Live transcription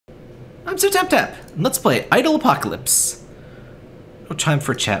I'm Sir Tap Tap, and let's play Idle Apocalypse. No time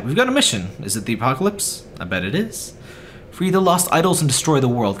for chat. We've got a mission. Is it the apocalypse? I bet it is. Free the lost idols and destroy the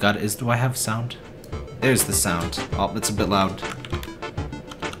world. God, do I have sound? There's the sound. Oh, it's a bit loud.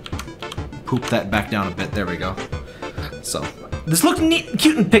 Poop that back down a bit. There we go. So, this looked neat,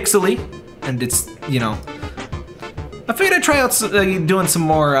 cute and pixely, and it's, you know, I figured I'd try out doing some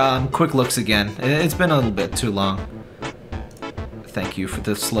more quick looks again. It's been a little bit too long. Thank you for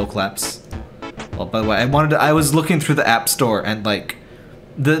the slow claps. Well, by the way, I was looking through the App Store and like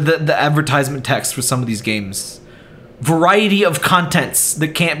the advertisement text for some of these games. Variety of contents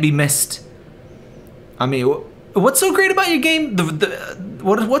that can't be missed. I mean, what's so great about your game?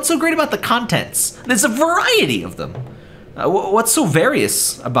 What's so great about the contents? There's a variety of them. What's so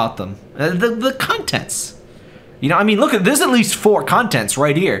various about them? The contents. You know, I mean, look, there's at least 4 contents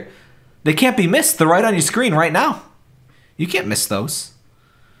right here. They can't be missed. They're right on your screen right now. You can't miss those.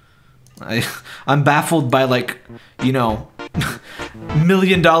 I'm baffled by, like, you know, $1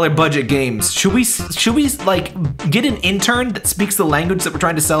 million budget games. Should we like get an intern that speaks the language that we're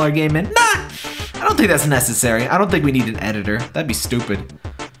trying to sell our game in? Nah, I don't think that's necessary. I don't think we need an editor. That'd be stupid.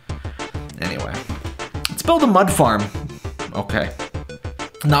 Anyway, let's build a mud farm. Okay,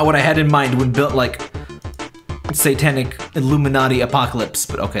 not what I had in mind when built like satanic Illuminati apocalypse,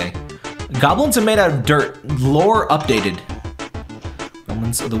 but okay. Goblins are made out of dirt. Lore updated.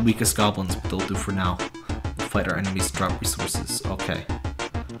 Goblins are the weakest goblins, but they'll do for now. We'll fight our enemies, drop resources. Okay.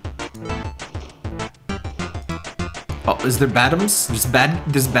 Oh, is there badums?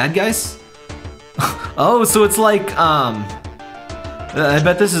 There's bad guys? Oh, so it's like, I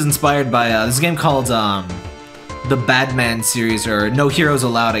bet this is inspired by, this game called, the Badman series, or No Heroes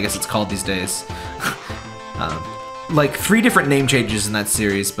Allowed, I guess it's called these days. Like 3 different name changes in that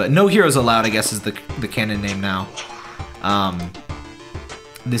series, but No Heroes Allowed, I guess, is the canon name now.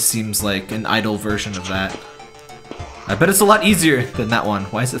 This seems like an idle version of that. I bet it's a lot easier than that one.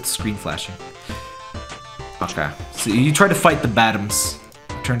 Why is it screen flashing? Okay, so you try to fight the Badums.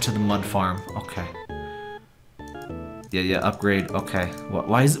 Return to the mud farm. Okay. Yeah, upgrade. Okay.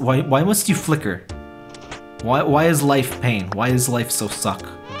 Why must you flicker? Why is life pain? Why is life so suck?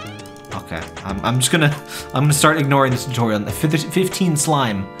 Okay, I'm gonna start ignoring the tutorial. 15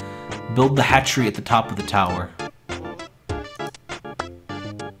 slime. Build the hatchery at the top of the tower.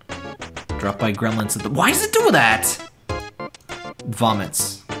 Drop by gremlins at the— why does it do that?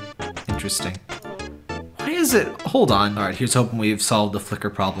 Vomits. Interesting. Why is it— hold on. Alright, here's hoping we've solved the flicker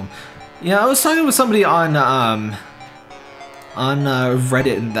problem. Yeah, I was talking with somebody on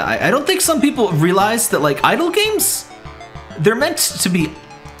Reddit, and I don't think some people realize that, like, idle games, they're meant to be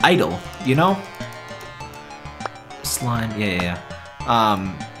idle, you know? Slime, yeah.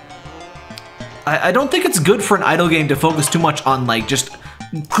 I don't think it's good for an idle game to focus too much on, like, just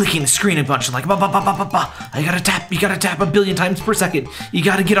clicking the screen a bunch and like, you gotta tap 1 billion times per second. You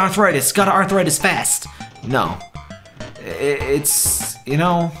gotta get arthritis, fast. No. It's, you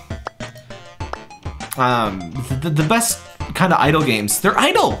know, the best kind of idle games, they're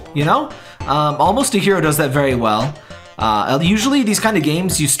idle, you know? Almost a Hero does that very well. Usually these kind of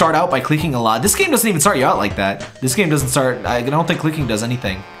games, you start out by clicking a lot. This game doesn't even start you out like that. This game doesn't start— I don't think clicking does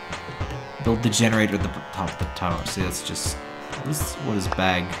anything. Build the generator at the top of the tower. See, that's just— what is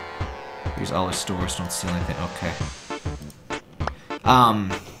bag? Here's all our stores, don't steal anything. Okay.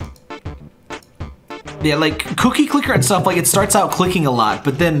 Yeah, like cookie clicker and stuff, like it starts out clicking a lot,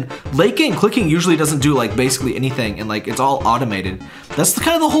 but then late game clicking usually doesn't do like basically anything, and like it's all automated. That's the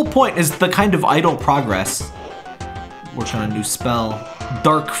kind of the whole point, is the kind of idle progress. Work on a new spell.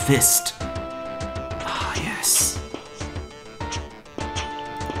 Dark Fist. Ah, yes.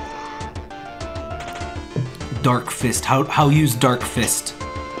 Dark Fist. How use Dark Fist?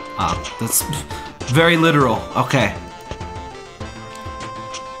 Ah, that's very literal. Okay.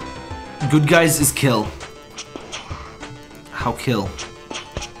 Good guys is kill. How kill?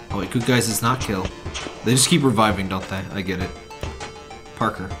 Oh wait, good guys is not kill. They just keep reviving, don't they? I get it.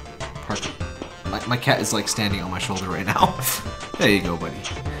 Parker. My cat is like standing on my shoulder right now. There you go, buddy.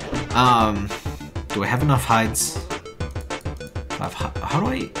 Do I have enough hides? How do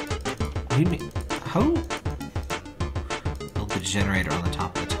I— what do you mean? How? Build the generator on the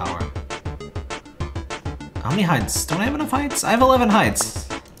top of the tower. How many hides? Don't I have enough hides? I have 11 hides.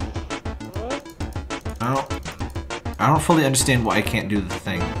 I don't fully understand why I can't do the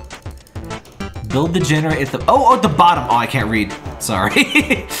thing. Build the generator at the— oh, at the bottom. Oh, I can't read.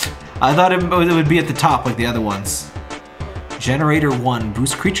 Sorry. I thought it would be at the top like the other ones. Generator 1,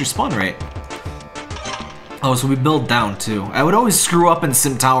 boost creature spawn rate. Oh, so we build down too. I would always screw up in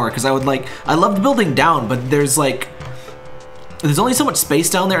Sim Tower because I loved building down, but there's like there's only so much space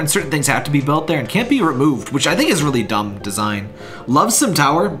down there and certain things have to be built there and can't be removed, which I think is really dumb design. Love Sim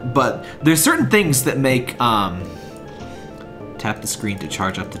Tower, but there's certain things that make, tap the screen to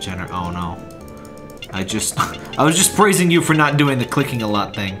charge up the generator. Oh no. I was just praising you for not doing the clicking a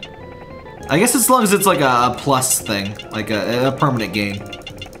lot thing. I guess as long as it's like a plus thing, like a permanent gain.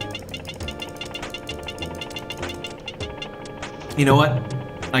 You know what?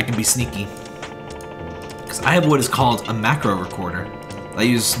 I can be sneaky. Because I have what is called a macro recorder. I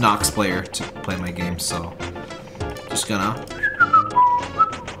use Nox Player to play my games, so just gonna...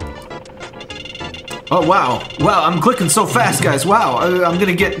 Oh wow, wow, I'm clicking so fast, guys, wow, I'm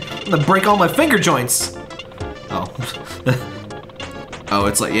gonna break all my finger joints. Oh. Oh,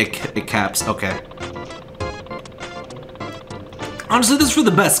 it's like, it caps, okay. Honestly, this is for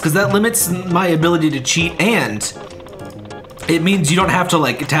the best, because that limits my ability to cheat, and it means you don't have to,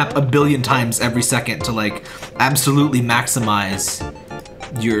 like, tap a billion times every second to, like, absolutely maximize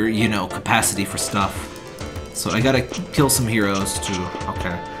your, you know, capacity for stuff. So I gotta kill some heroes, too,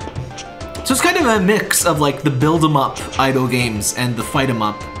 okay. So it's kind of a mix of like the build 'em up idle games and the fight 'em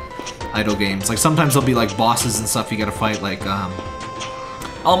up idle games. Like sometimes there'll be like bosses and stuff you gotta fight, like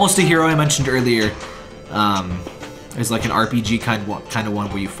Almost a Hero I mentioned earlier. Is like an RPG kind of one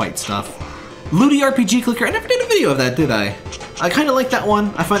where you fight stuff. Looty RPG Clicker, I never did a video of that, did I? I kind of like that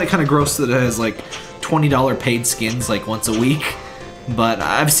one. I find it kind of gross that it has like $20 paid skins like once a week. But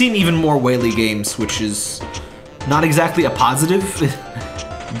I've seen even more Whaley games, which is not exactly a positive,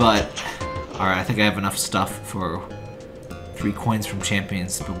 but alright, I think I have enough stuff for 3 coins from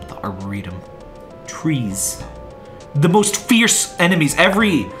champions to build the Arboretum. Trees. The most fierce enemies.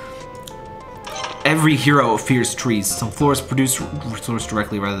 Every hero fears trees. Some floors produce resource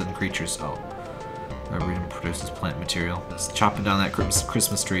directly rather than creatures. Oh. Arboretum produces plant material. It's chopping down that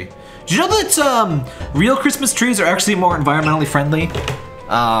Christmas tree. Did you know that real Christmas trees are actually more environmentally friendly?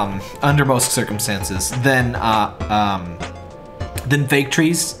 Under most circumstances than fake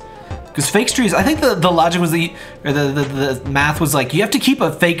trees? Because fake trees, I think the logic was the math was like, you have to keep a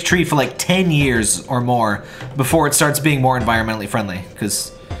fake tree for like 10 years or more before it starts being more environmentally friendly.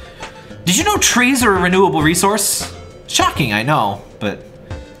 Because, did you know trees are a renewable resource? Shocking, I know, but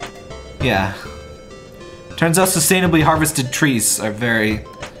yeah. Turns out sustainably harvested trees are very,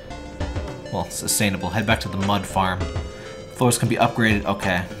 well, sustainable. Head back to the mud farm. Floors can be upgraded,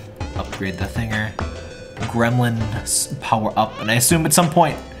 okay. Upgrade the thinger. Gremlin power up, and I assume at some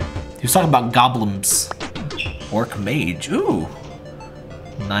point, he was talking about goblins. Orc mage, ooh.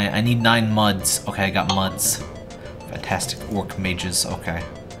 I need 9 muds. Okay, I got muds. Fantastic orc mages, okay.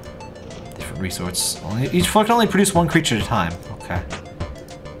 Different resources. Each floor can only produce 1 creature at a time. Okay.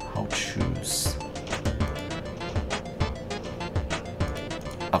 How choose?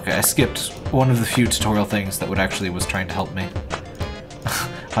 Okay, I skipped one of the few tutorial things that was trying to help me.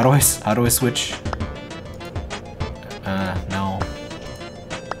 How do I switch? No.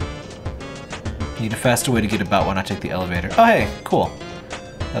 Need a faster way to get about when I take the elevator. Oh, hey, cool.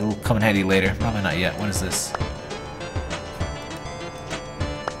 That'll come in handy later. Probably not yet. What is this?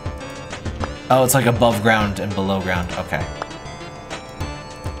 Oh, it's like above ground and below ground. Okay.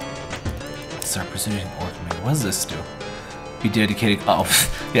 Start pursuing orc mage. What does this do? Be dedicated. Oh,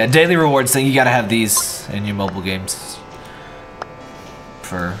 yeah, daily rewards thing. You gotta have these in your mobile games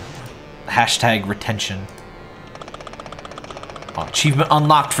for hashtag retention. Oh, achievement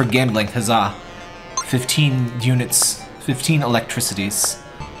unlocked for gambling. Huzzah. 15 units, 15 electricities.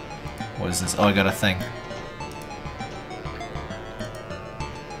 What is this? Oh, I got a thing.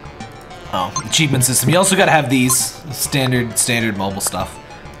 Oh, achievement system. You also gotta have these standard mobile stuff.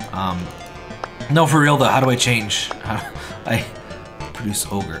 No, for real though. How do I change? I produce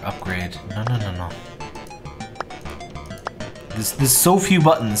ogre upgrade. No. There's so few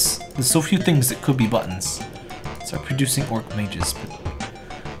buttons. There's so few things that could be buttons. Start producing orc mages,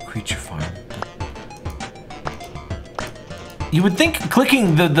 but creature farm. You would think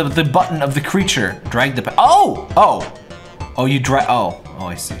clicking the button of the creature drag the oh you drag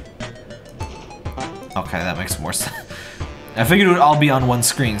I see. Okay, that makes more sense. I figured it would all be on one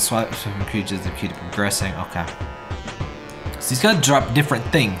screen, so creatures that keep progressing. Okay. So he's gotta drop different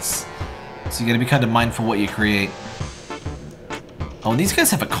things. So you gotta be kind of mindful what you create. Oh, and these guys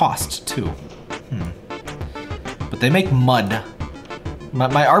have a cost too. But they make mud.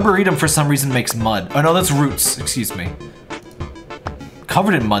 My Arboretum for some reason makes mud. Oh no, that's roots, excuse me.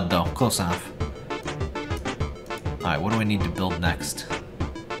 Covered in mud though, close enough. Alright, what do I need to build next?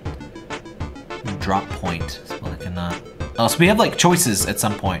 Drop point. Well, I cannot. Oh, so we have like choices at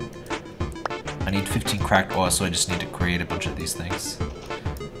some point. I need 15 cracked oil, so I just need to create a bunch of these things.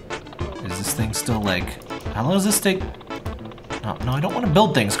 Is this thing still like... How long does this take? No, no, I don't want to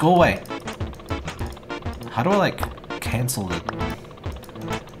build things. Go away. How do I, like, cancel it?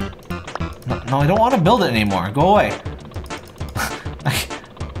 No, no, I don't want to build it anymore. Go away.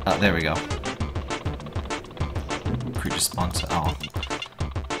 Oh, there we go. Creature spawns. Oh.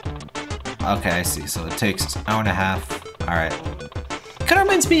 Okay, I see. So it takes an hour and a half. Alright. Kind of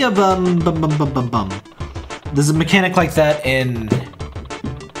reminds me of, There's a mechanic like that in...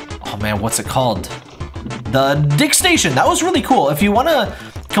 Oh man, what's it called? The Dig Station. That was really cool. If you want a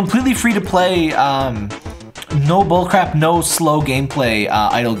completely free to play, no bullcrap, no slow gameplay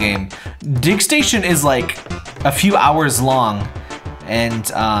idle game, Dig Station is like a few hours long and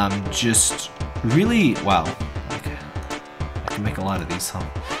just really, wow. Okay. I can make a lot of these,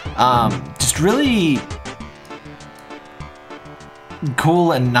 huh? Just really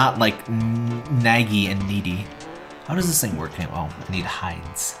cool and not like naggy and needy. How does this thing work? Oh, I need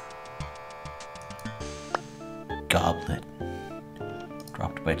hides. Goblet.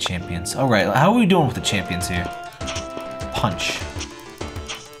 Dropped by champions. Alright, how are we doing with the champions here? Punch.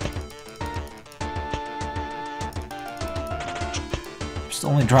 Just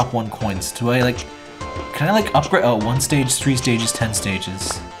only drop 1 coin. So do I like... Can I like upgrade? Oh, 1 stage, 3 stages, 10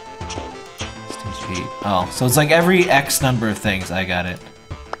 stages. Stage 8. Oh, so it's like every X number of things. I got it.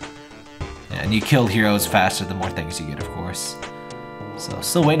 Yeah, and you kill heroes faster the more things you get, of course. So,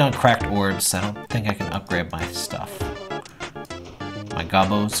 still waiting on cracked orbs. I don't think I can upgrade my stuff. My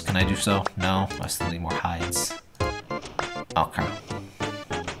gobos, can I do so? No, I still need more hides. Okay.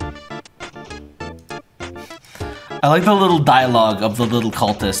 I like the little dialogue of the little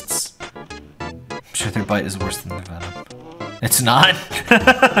cultists. I'm sure their bite is worse than their venom. It's not?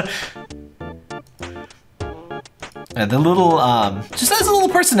 Yeah, the little, just has a little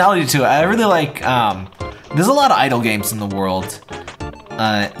personality to it. I really like, there's a lot of idle games in the world.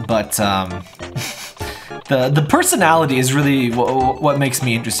 But the personality is really what makes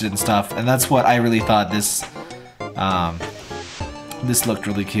me interested in stuff, and that's what I really thought this this looked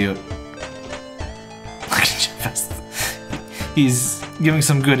really cute. Look at Jeff. He's giving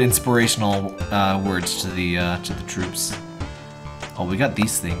some good inspirational words to the troops. Oh, we got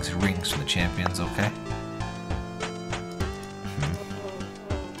these things, rings for the champions. Okay.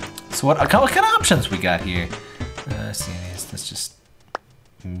 So what kind of options we got here? See, that's just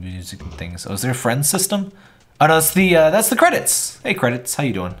music and things. Oh, is there a friend system? Oh no, that's the credits. Hey credits, how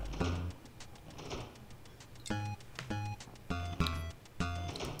you doing?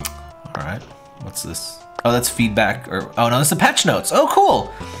 Alright, what's this? Oh, that's feedback, or oh no, that's the patch notes. Oh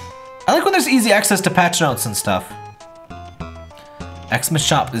cool! I like when there's easy access to patch notes and stuff. Xmas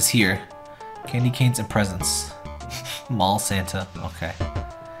shop is here. Candy canes and presents. Mall Santa, okay.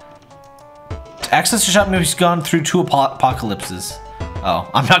 Access to shop has gone through 2 apocalypses. Oh,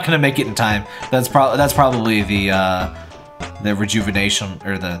 I'm not gonna make it in time. That's probably the rejuvenation,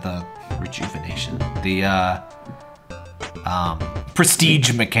 or the rejuvenation, the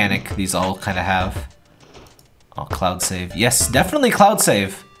prestige mechanic these all kind of have. Oh, cloud save. Yes, definitely cloud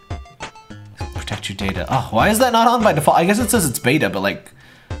save. Protect your data. Oh, why is that not on by default? I guess it says it's beta, but like,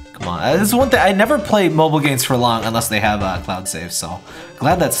 come on. This is one thing. I never play mobile games for long unless they have cloud save, so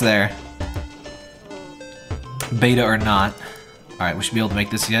glad that's there. Beta or not. Alright, we should be able to make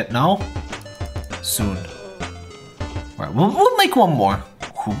this yet. No? Soon. Alright, we'll make one more.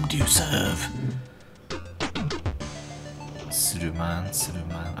 Whom do you serve? Suruman,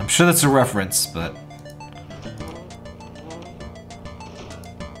 Suruman. I'm sure that's a reference, but...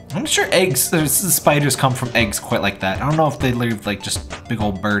 I'm sure eggs, spiders come from eggs quite like that. I don't know if they live like just big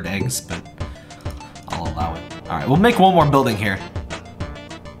old bird eggs, but I'll allow it. Alright, we'll make one more building here.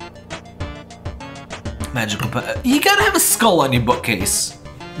 Magical, you gotta have a skull on your bookcase.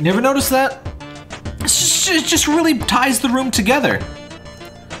 You never noticed that? It just really ties the room together.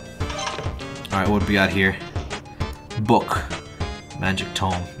 Alright, what do we got here? Book. Magic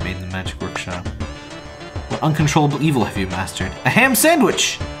tome, made in the magic workshop. What uncontrollable evil have you mastered? A ham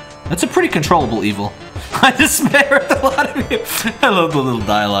sandwich! That's a pretty controllable evil. I despair at a lot of you. I love the little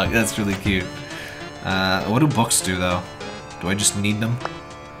dialogue, that's really cute. What do books do though? Do I just need them?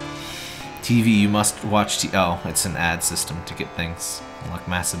 TV, you must watch oh, it's an ad system to get things. Unlock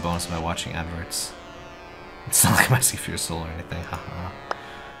massive bonus by watching adverts. It's not like I'm asking for your soul or anything, haha.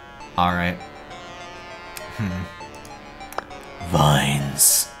 Alright.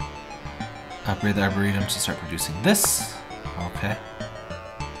 Vines. Upgrade the arboretum to start producing this. Okay.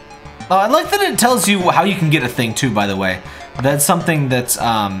 Oh, I like that it tells you how you can get a thing too, by the way. That's something that's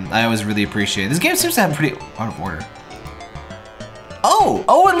I always really appreciate. This game seems to have pretty out of order.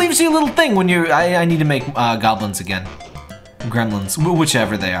 Oh, it leaves you a little thing when you're. I need to make goblins again, gremlins,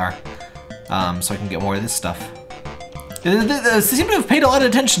 whichever they are, so I can get more of this stuff. They seem to have paid a lot of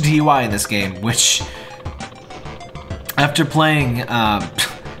attention to UI in this game, which, after playing, I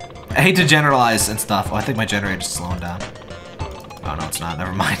hate to generalize and stuff. Oh, I think my generator's slowing down. Oh, no, it's not.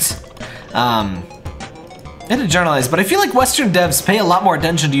 Never mind. I hate to generalize, but I feel like Western devs pay a lot more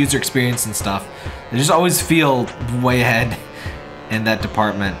attention to user experience and stuff. They just always feel way ahead in that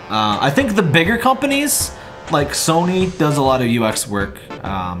department. I think the bigger companies, like Sony, does a lot of UX work.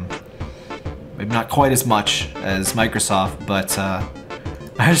 Maybe not quite as much as Microsoft, but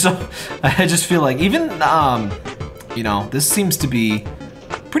I just feel like even, you know, this seems to be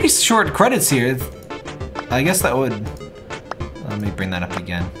pretty short credits here. I guess that would, let me bring that up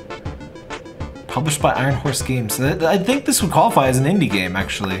again. Published by Iron Horse Games. I think this would qualify as an indie game,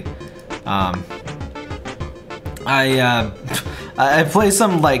 actually. I play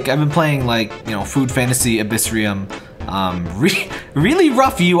some, like, I've been playing, like, you know, Food Fantasy Abyssrium. Really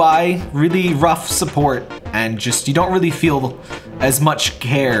rough UI, really rough support, and just, you don't really feel as much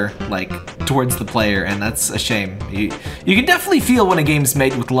care, like, towards the player, and that's a shame. You can definitely feel when a game's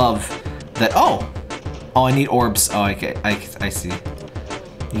made with love that, oh, I need orbs. Oh, okay, I see.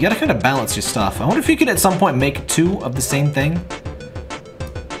 You gotta kind of balance your stuff. I wonder if you could at some point make two of the same thing.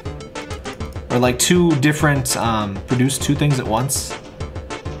 Or like two different, produce two things at once.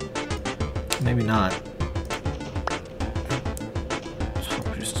 Maybe not.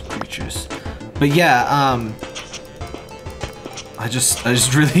 Produces creatures. But yeah, I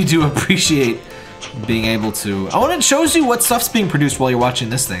just really do appreciate being able to. Oh, and it shows you what stuff's being produced while you're watching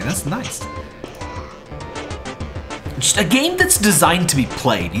this thing. That's nice. Just a game that's designed to be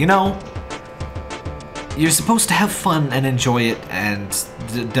played, you know? You're supposed to have fun and enjoy it, and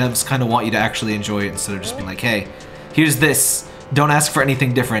the devs kind of want you to actually enjoy it instead of just being like, hey, here's this, don't ask for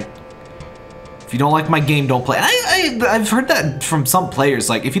anything different. If you don't like my game, don't play it. I've heard that from some players,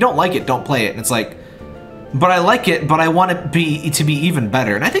 like, if you don't like it, don't play it. And it's like, but I like it, but I want it to be even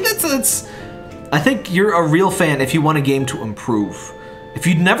better. And I think I think you're a real fan if you want a game to improve. If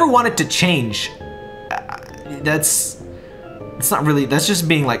you never want it to change, it's not really, that's just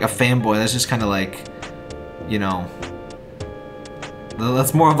being like a fanboy. That's just kind of like, you know,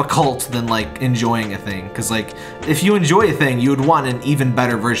 that's more of a cult than like enjoying a thing. Because like, if you enjoy a thing, you would want an even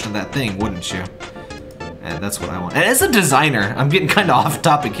better version of that thing, wouldn't you? And that's what I want. And as a designer, I'm getting kind of off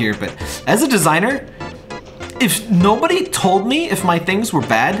topic here, but as a designer, if nobody told me if my things were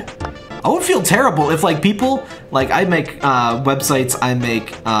bad, I would feel terrible if like people, like I make websites, I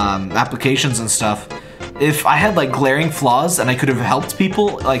make applications and stuff. If I had like glaring flaws and I could have helped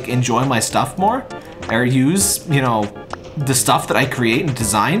people like enjoy my stuff more or use, you know, the stuff that I create and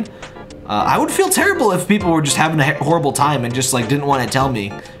design, I would feel terrible if people were just having a horrible time and just like didn't want to tell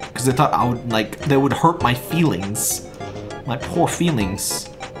me because they thought I would like, they would hurt my feelings, my poor feelings.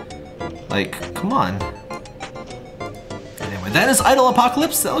 Like, come on. Anyway, that is Idle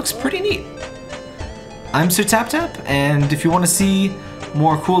Apocalypse. That looks pretty neat. I'm Sir Tap Tap, and if you want to see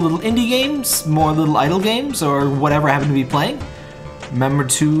more cool little indie games, more little idle games, or whatever I happen to be playing, remember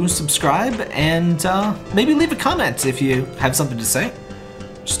to subscribe and maybe leave a comment if you have something to say.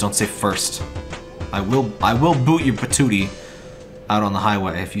 Just don't say first. I will boot your patootie out on the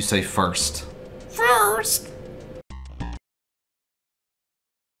highway if you say first. First!